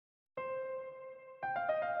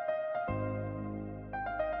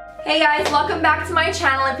Hey guys, welcome back to my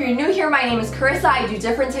channel. If you're new here, my name is Karissa. I do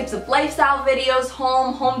different types of lifestyle videos,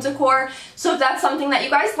 home decor. So if that's something that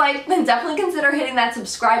you guys like, then definitely consider hitting that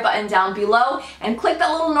subscribe button down below and click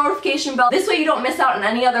that little notification bell. This way you don't miss out on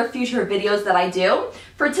any other future videos that I do.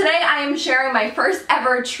 For today, I am sharing my first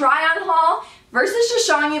ever try-on haul. Versus just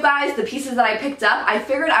showing you guys the pieces that I picked up, I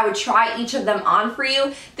figured I would try each of them on for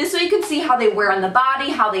you. This way you can see how they wear on the body,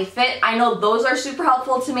 how they fit. I know those are super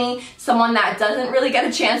helpful to me, someone that doesn't really get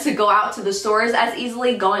a chance to go out to the stores as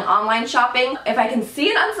easily going online shopping. If I can see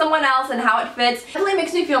it on someone else and how it fits, it really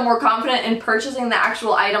makes me feel more confident in purchasing the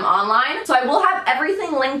actual item online. So I will have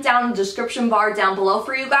everything linked down in the description bar down below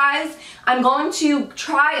for you guys. I'm going to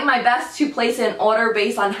try my best to place an order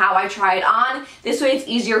based on how I try it on. This way it's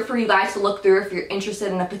easier for you guys to look through if you're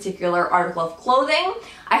interested in a particular article of clothing.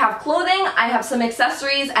 I have clothing, I have some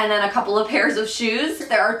accessories, and then a couple of pairs of shoes.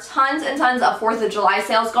 There are tons and tons of 4th of July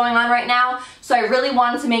sales going on right now, so I really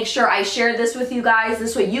wanted to make sure I shared this with you guys.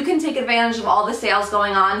 This way you can take advantage of all the sales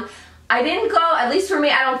going on. I didn't go, at least for me,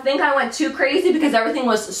 I don't think I went too crazy because everything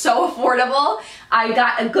was so affordable. I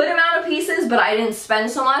got a good amount of pieces, but I didn't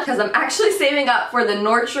spend so much because I'm actually saving up for the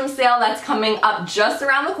Nursery sale that's coming up just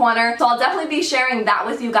around the corner. So I'll definitely be sharing that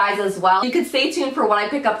with you guys as well. You can stay tuned for what I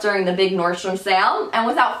pick up during the big Nursery sale. And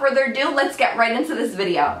without further ado, let's get right into this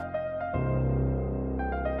video.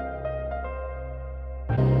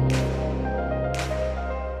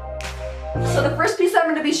 So the first piece I'm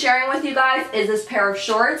going to be sharing with you guys is this pair of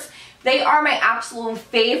shorts. They are my absolute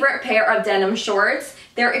favorite pair of denim shorts.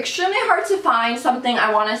 They're extremely hard to find, something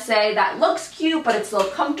I want to say that looks cute but it's still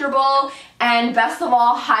comfortable, and best of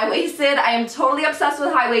all, high-waisted. I am totally obsessed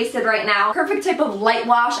with high-waisted right now. Perfect type of light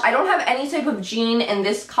wash. I don't have any type of jean in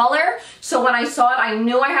this color, so when I saw it I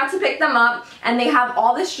knew I had to pick them up, and they have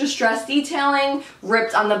all this distressed detailing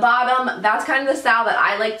ripped on the bottom. That's kind of the style that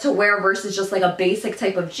I like to wear versus just like a basic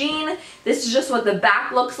type of jean. This is just what the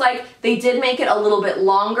back looks like. They did make it a little bit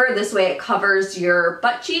longer, this way it covers your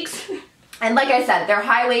butt cheeks. And like I said, they're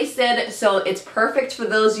high-waisted, so it's perfect for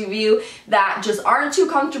those of you that just aren't too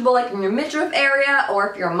comfortable like in your midriff area, or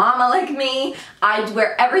if you're a mama like me. I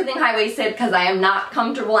wear everything high-waisted because I am not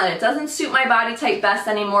comfortable and it doesn't suit my body type best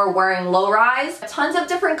anymore wearing low-rise. Tons of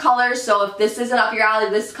different colors, so if this isn't up your alley,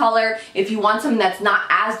 this color, if you want something that's not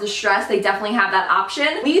as distressed, they definitely have that option.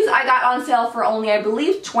 These I got on sale for only, I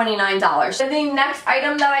believe, $29. And the next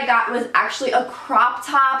item that I got was actually a crop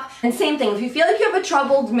top. And same thing, if you feel like you have a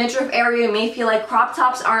troubled midriff area, you may feel like crop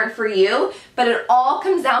tops aren't for you, but it all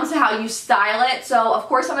comes down to how you style it. So of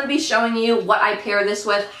course I'm going to be showing you what I pair this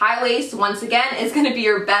with. High waist, once again, is going to be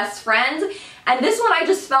your best friend. And this one I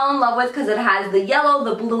just fell in love with because it has the yellow,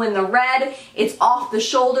 the blue, and the red. It's off the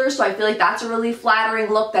shoulder, so I feel like that's a really flattering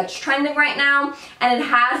look that's trending right now. And it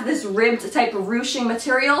has this ribbed type of ruching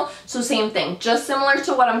material, so same thing. Just similar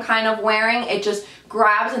to what I'm kind of wearing, it just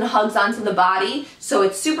grabs and hugs onto the body. So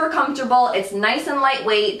it's super comfortable, it's nice and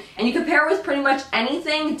lightweight, and you can pair it with pretty much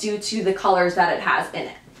anything due to the colors that it has in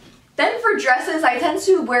it. Then for dresses, I tend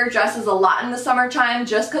to wear dresses a lot in the summertime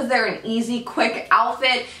just because they're an easy, quick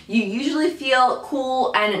outfit. You usually feel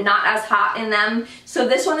cool and not as hot in them. So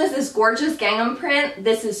this one is this gorgeous gingham print.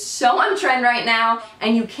 This is so on trend right now,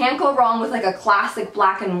 and you can't go wrong with like a classic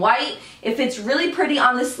black and white. It fits really pretty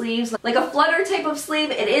on the sleeves, like a flutter type of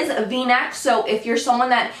sleeve. It is a V-neck, so if you're someone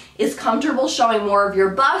that is comfortable showing more of your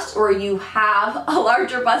bust, or you have a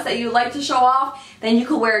larger bust that you like to show off, then you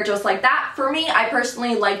could wear it just like that. For me, I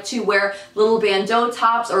personally like to wear little bandeau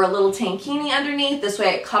tops or a little tankini underneath. This way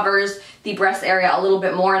it covers the breast area a little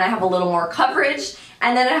bit more and I have a little more coverage.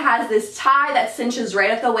 And then it has this tie that cinches right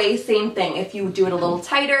at the waist. Same thing, if you do it a little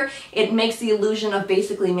tighter, it makes the illusion of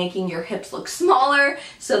basically making your hips look smaller,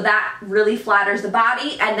 so that really flatters the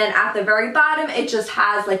body. And then at the very bottom, it just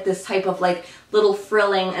has like this type of like little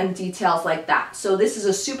frilling and details like that. So this is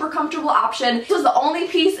a super comfortable option. This was the only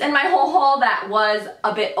piece in my whole haul that was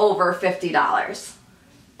a bit over $50.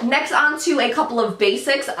 Next, on to a couple of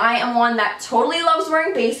basics. I am one that totally loves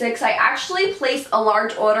wearing basics. I actually placed a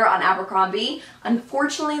large order on Abercrombie.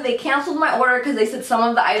 Unfortunately, they canceled my order because they said some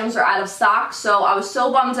of the items are out of stock, so I was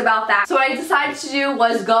so bummed about that. So what I decided to do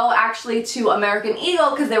was go actually to American Eagle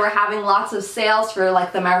because they were having lots of sales for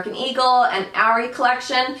like the American Eagle and Ari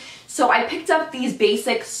collection. So I picked up these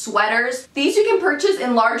basic sweaters. These you can purchase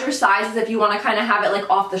in larger sizes if you want to kind of have it like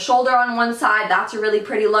off the shoulder on one side. That's a really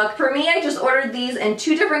pretty look. For me, I just ordered these in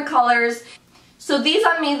 2 different colors. So these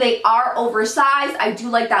on me, they are oversized. I do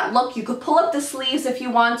like that look. You could pull up the sleeves if you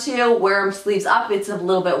want to, wear them sleeves up. It's a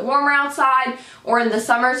little bit warmer outside, or in the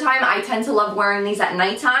summertime, I tend to love wearing these at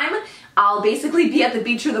nighttime. I'll basically be at the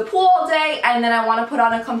beach or the pool all day, and then I want to put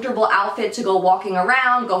on a comfortable outfit to go walking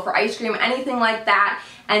around, go for ice cream, anything like that.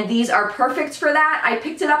 And these are perfect for that. I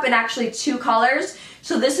picked it up in actually 2 colors.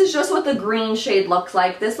 So this is just what the green shade looks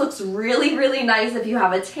like. This looks really, really nice if you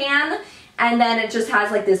have a tan. And then it just has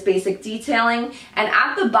like this basic detailing. And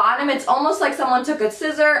at the bottom, it's almost like someone took a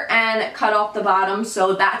scissor and cut off the bottom.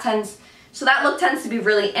 So that look tends to be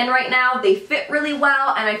really in right now. They fit really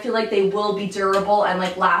well, and I feel like they will be durable and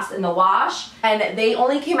like last in the wash. And they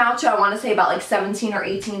only came out to, I want to say, about like $17 or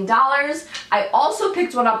 $18. I also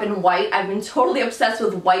picked one up in white. I've been totally obsessed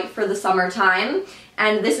with white for the summertime.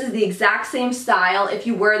 And this is the exact same style if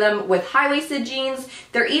you wear them with high-waisted jeans.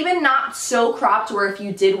 They're even not so cropped where if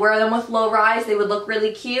you did wear them with low rise, they would look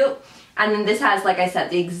really cute. And then this has, like I said,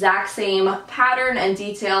 the exact same pattern and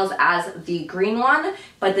details as the green one,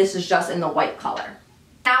 but this is just in the white color.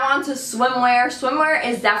 Now on to swimwear. Swimwear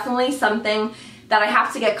is definitely something that I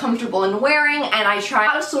have to get comfortable in wearing, and I try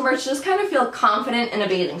out of swimwear to just kind of feel confident in a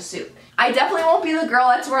bathing suit. I definitely won't be the girl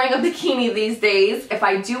that's wearing a bikini these days. If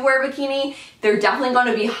I do wear a bikini, they're definitely going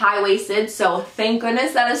to be high-waisted, so thank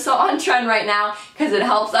goodness that is so on trend right now because it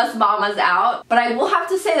helps us mamas out. But I will have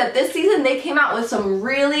to say that this season they came out with some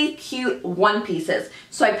really cute one pieces.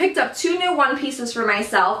 So I picked up 2 new one pieces for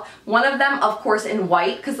myself. One of them, of course, in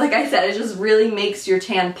white because like I said, it just really makes your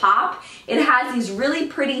tan pop. It has these really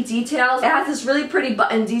pretty details. It has this really pretty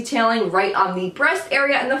button detailing right on the breast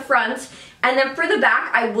area in the front. And then for the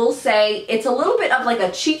back, I will say it's a little bit of like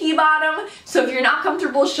a cheeky bottom. So if you're not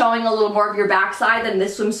comfortable showing a little more of your backside, then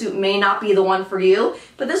this swimsuit may not be the one for you.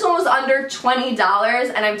 But this one was under $20,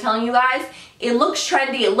 and I'm telling you guys, it looks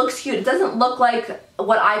trendy, it looks cute. It doesn't look like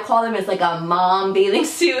what I call them as like a mom bathing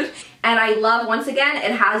suit. And I love, once again,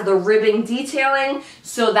 it has the ribbing detailing,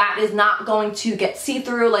 so that is not going to get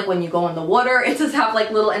see-through like when you go in the water. It does have like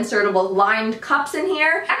little insertable lined cups in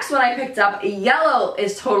here. Next one I picked up, yellow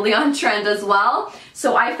is totally on trend as well.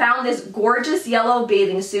 So I found this gorgeous yellow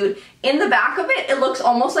bathing suit. In the back of it, it looks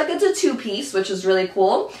almost like it's a 2-piece, which is really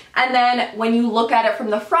cool. And then when you look at it from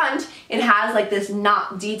the front, it has like this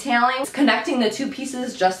knot detailing. It's connecting the 2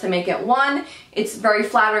 pieces just to make it one. It's very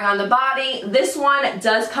flattering on the body. This one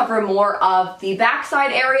does cover more of the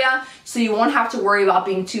backside area, so you won't have to worry about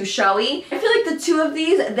being too showy. I feel like the 2 of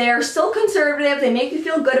these, they're still conservative. They make you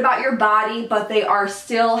feel good about your body, but they are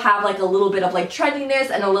still have like a little bit of like trendiness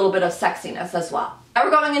and a little bit of sexiness as well. Now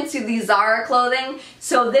we're going into the Zara clothing.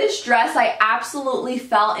 So this dress I absolutely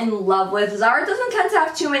fell in love with. Zara doesn't tend to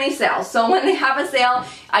have too many sales, so when they have a sale,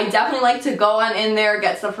 I definitely like to go on in there,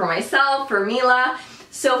 get stuff for myself, for Mila.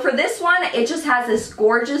 So for this one, it just has this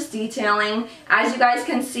gorgeous detailing. As you guys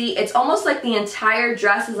can see, it's almost like the entire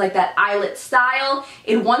dress is like that eyelet style.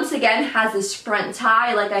 It once again has this front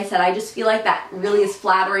tie. Like I said, I just feel like that really is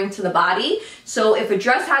flattering to the body. So if a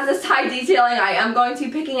dress has this tie detailing, I am going to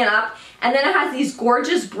be picking it up. And then it has these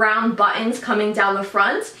gorgeous brown buttons coming down the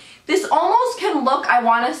front. This almost can look, I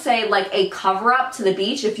want to say, like a cover-up to the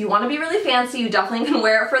beach. If you want to be really fancy, you definitely can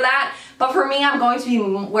wear it for that. But for me, I'm going to be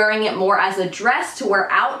wearing it more as a dress to wear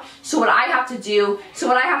out. So what I have to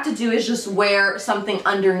do is just wear something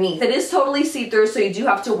underneath. It is totally see-through, so you do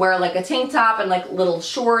have to wear like a tank top and like little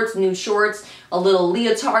shorts, nude shorts, a little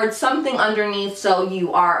leotard, something underneath, so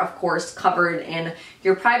you are, of course, covered in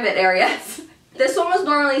your private areas. This one was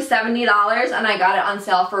normally $70 and I got it on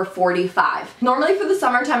sale for $45. Normally for the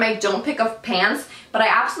summertime I don't pick up pants, but I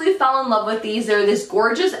absolutely fell in love with these. They're this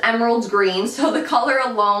gorgeous emerald green, so the color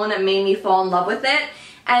alone made me fall in love with it.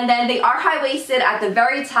 And then they are high-waisted. At the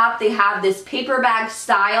very top they have this paper bag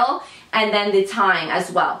style and then the tying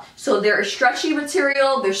as well. So they're a stretchy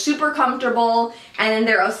material, they're super comfortable, and then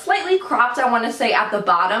they're a slightly cropped, I want to say, at the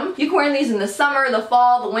bottom. You can wear these in the summer, the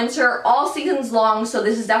fall, the winter, all seasons long, so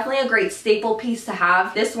this is definitely a great staple piece to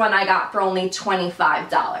have. This one I got for only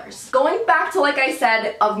 $25. Going back to, like I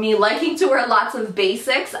said, of me liking to wear lots of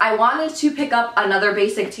basics, I wanted to pick up another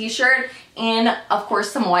basic t-shirt in, of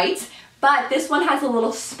course, some white, but this one has a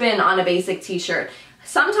little spin on a basic t-shirt.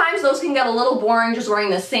 Sometimes those can get a little boring just wearing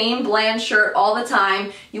the same bland shirt all the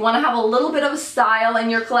time. You want to have a little bit of style in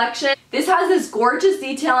your collection. This has this gorgeous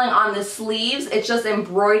detailing on the sleeves. It's just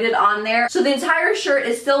embroidered on there. So the entire shirt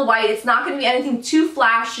is still white. It's not going to be anything too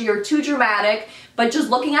flashy or too dramatic. But just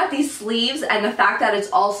looking at these sleeves and the fact that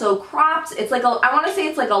it's also cropped, it's like I want to say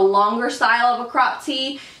it's like a longer style of a crop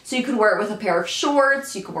tee. So you could wear it with a pair of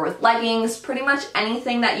shorts, you could wear it with leggings, pretty much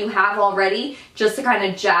anything that you have already, just to kind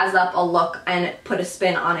of jazz up a look and put a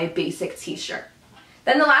spin on a basic t-shirt.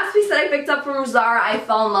 Then the last piece that I picked up from Zara I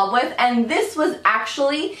fell in love with, and this was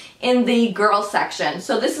actually in the girls section.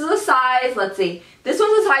 So this is a size, let's see, this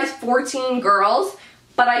was a size 14 girls.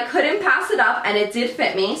 but I couldn't pass it up and it did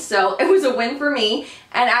fit me, so it was a win for me.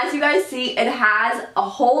 And as you guys see, it has a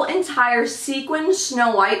whole entire sequin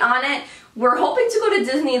Snow White on it. We're hoping to go to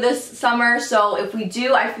Disney this summer, so if we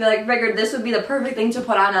do, I figured this would be the perfect thing to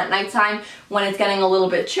put on at nighttime when it's getting a little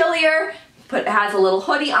bit chillier. It has a little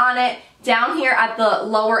hoodie on it. Down here at the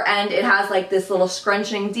lower end, it has like this little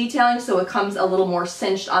scrunching detailing, so it comes a little more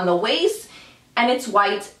cinched on the waist. And it's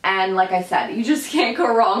white, and like I said, you just can't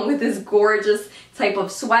go wrong with this gorgeous type of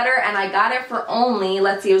sweater. And I got it for only,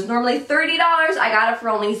 let's see, it was normally $30. I got it for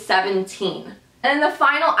only $17. And the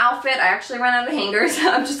final outfit, I actually ran out of hangers.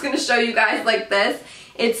 I'm just going to show you guys like this.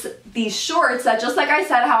 It's these shorts that, just like I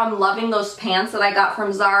said, how I'm loving those pants that I got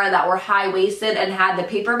from Zara that were high-waisted and had the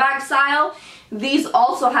paper bag style. These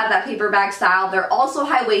also had that paper bag style. They're also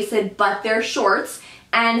high-waisted, but they're shorts.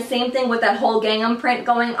 And same thing with that whole gingham print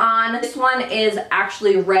going on. This one is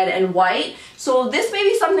actually red and white. So this may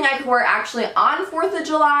be something I could wear actually on 4th of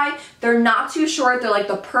July. They're not too short. They're like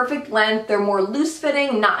the perfect length. They're more loose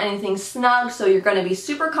fitting, not anything snug. So you're going to be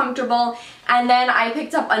super comfortable. And then I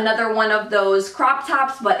picked up another one of those crop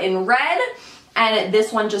tops, but in red. And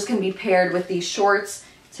this one just can be paired with these shorts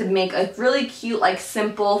to make a really cute, like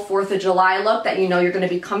simple 4th of July look that you know you're going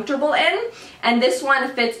to be comfortable in. And this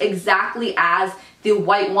one fits exactly as the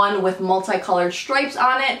white one with multicolored stripes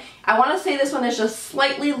on it. I want to say this one is just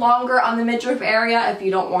slightly longer on the midriff area if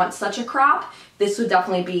you don't want such a crop. This would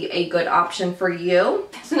definitely be a good option for you.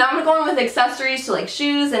 So now I'm going with accessories, so like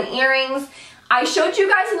shoes and earrings. I showed you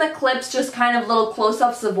guys in the clips just kind of little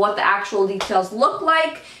close-ups of what the actual details look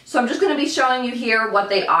like. So I'm just going to be showing you here what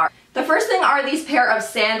they are. The first thing are these pair of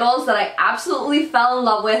sandals that I absolutely fell in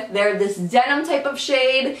love with. They're this denim type of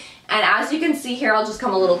shade. And as you can see here, I'll just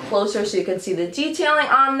come a little closer so you can see the detailing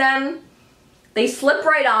on them. They slip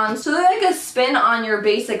right on, so they're like a spin on your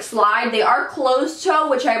basic slide. They are closed toe,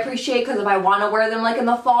 which I appreciate because if I want to wear them like in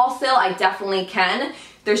the fall still, I definitely can.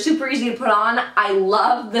 They're super easy to put on. I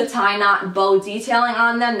love the tie knot bow detailing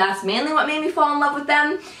on them. That's mainly what made me fall in love with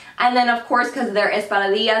them. And then of course, because they're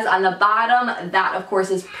espadrillas on the bottom, that of course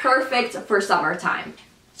is perfect for summertime.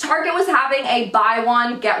 Target was having a buy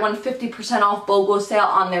one, get one 50% off BOGO sale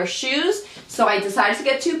on their shoes. So I decided to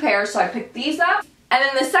get 2 pairs, so I picked these up. And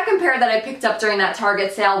then the second pair that I picked up during that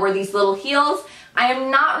Target sale were these little heels. I am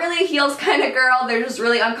not really a heels kind of girl. They're just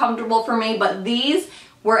really uncomfortable for me, but these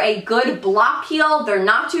were a good block heel. They're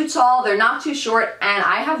not too tall, they're not too short, and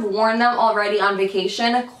I have worn them already on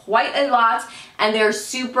vacation quite a lot, and they're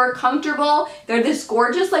super comfortable. They're this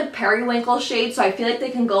gorgeous like periwinkle shade, so I feel like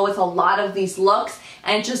they can go with a lot of these looks,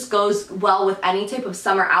 and it just goes well with any type of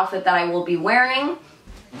summer outfit that I will be wearing.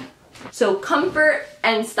 So comfort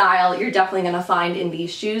and style you're definitely going to find in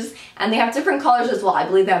these shoes, and they have different colors as well. I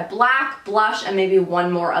believe they have black, blush, and maybe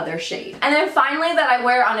one more other shade. And then finally that I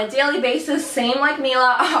wear on a daily basis, same like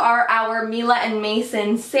Mila, are our Mila and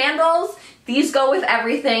Mason sandals. These go with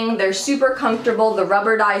everything. They're super comfortable, the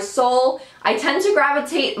rubberized sole. I tend to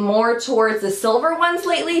gravitate more towards the silver ones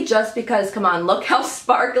lately just because, come on, look how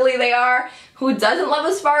sparkly they are. Who doesn't love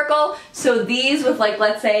a sparkle? So these with like,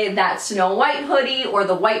 let's say that Snow White hoodie or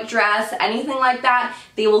the white dress, anything like that,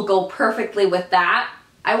 they will go perfectly with that.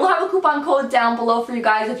 I will have a coupon code down below for you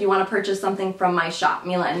guys if you want to purchase something from my shop,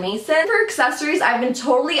 Mila and Mason. For accessories, I've been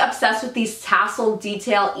totally obsessed with these tassel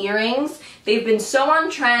detail earrings. They've been so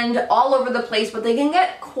on trend all over the place, but they can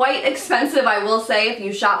get quite expensive, I will say, if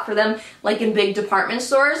you shop for them like in big department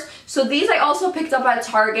stores. So these I also picked up at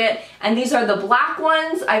Target, and these are the black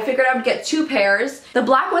ones. I figured I would get 2 pairs. The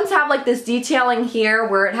black ones have like this detailing here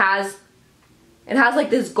where it has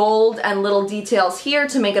like this gold and little details here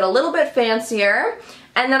to make it a little bit fancier.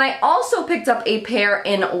 And then I also picked up a pair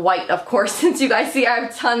in white, of course. Since you guys see I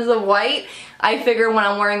have tons of white, I figure when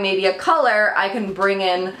I'm wearing maybe a color, I can bring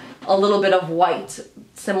in a little bit of white,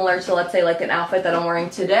 similar to, let's say, like an outfit that I'm wearing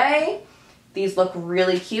today. These look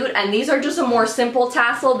really cute, and these are just a more simple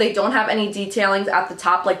tassel. They don't have any detailings at the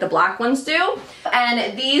top like the black ones do.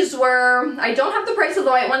 And these were, I don't have the price of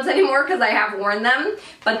the white ones anymore because I have worn them,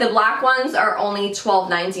 but the black ones are only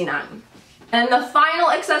 $12.99. And the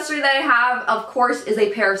final accessory that I have, of course, is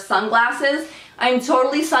a pair of sunglasses. I'm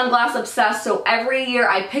totally sunglass obsessed, so every year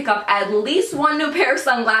I pick up at least 1 new pair of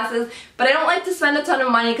sunglasses, but I don't like to spend a ton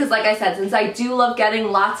of money because, like I said, since I do love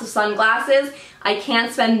getting lots of sunglasses, I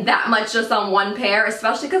can't spend that much just on 1 pair,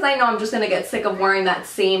 especially because I know I'm just going to get sick of wearing that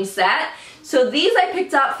same set. So these I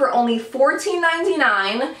picked up for only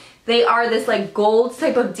 $14.99. They are this like gold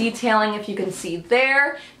type of detailing, if you can see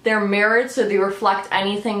there. They're mirrored so they reflect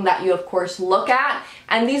anything that you of course look at.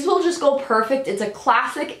 And these will just go perfect. It's a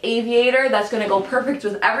classic aviator that's going to go perfect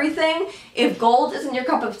with everything. If gold isn't your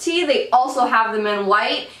cup of tea, they also have them in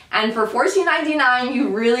white. And for $14.99, you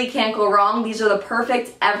really can't go wrong. These are the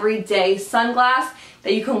perfect everyday sunglasses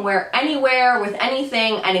that you can wear anywhere with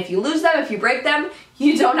anything, and if you lose them, if you break them,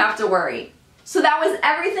 you don't have to worry. So that was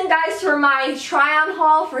everything, guys, for my try-on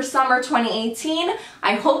haul for summer 2018.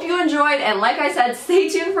 I hope you enjoyed, and like I said, stay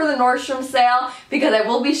tuned for the Nordstrom sale because I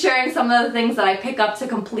will be sharing some of the things that I pick up to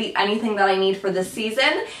complete anything that I need for this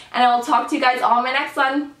season. And I will talk to you guys all in my next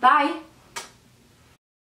one. Bye!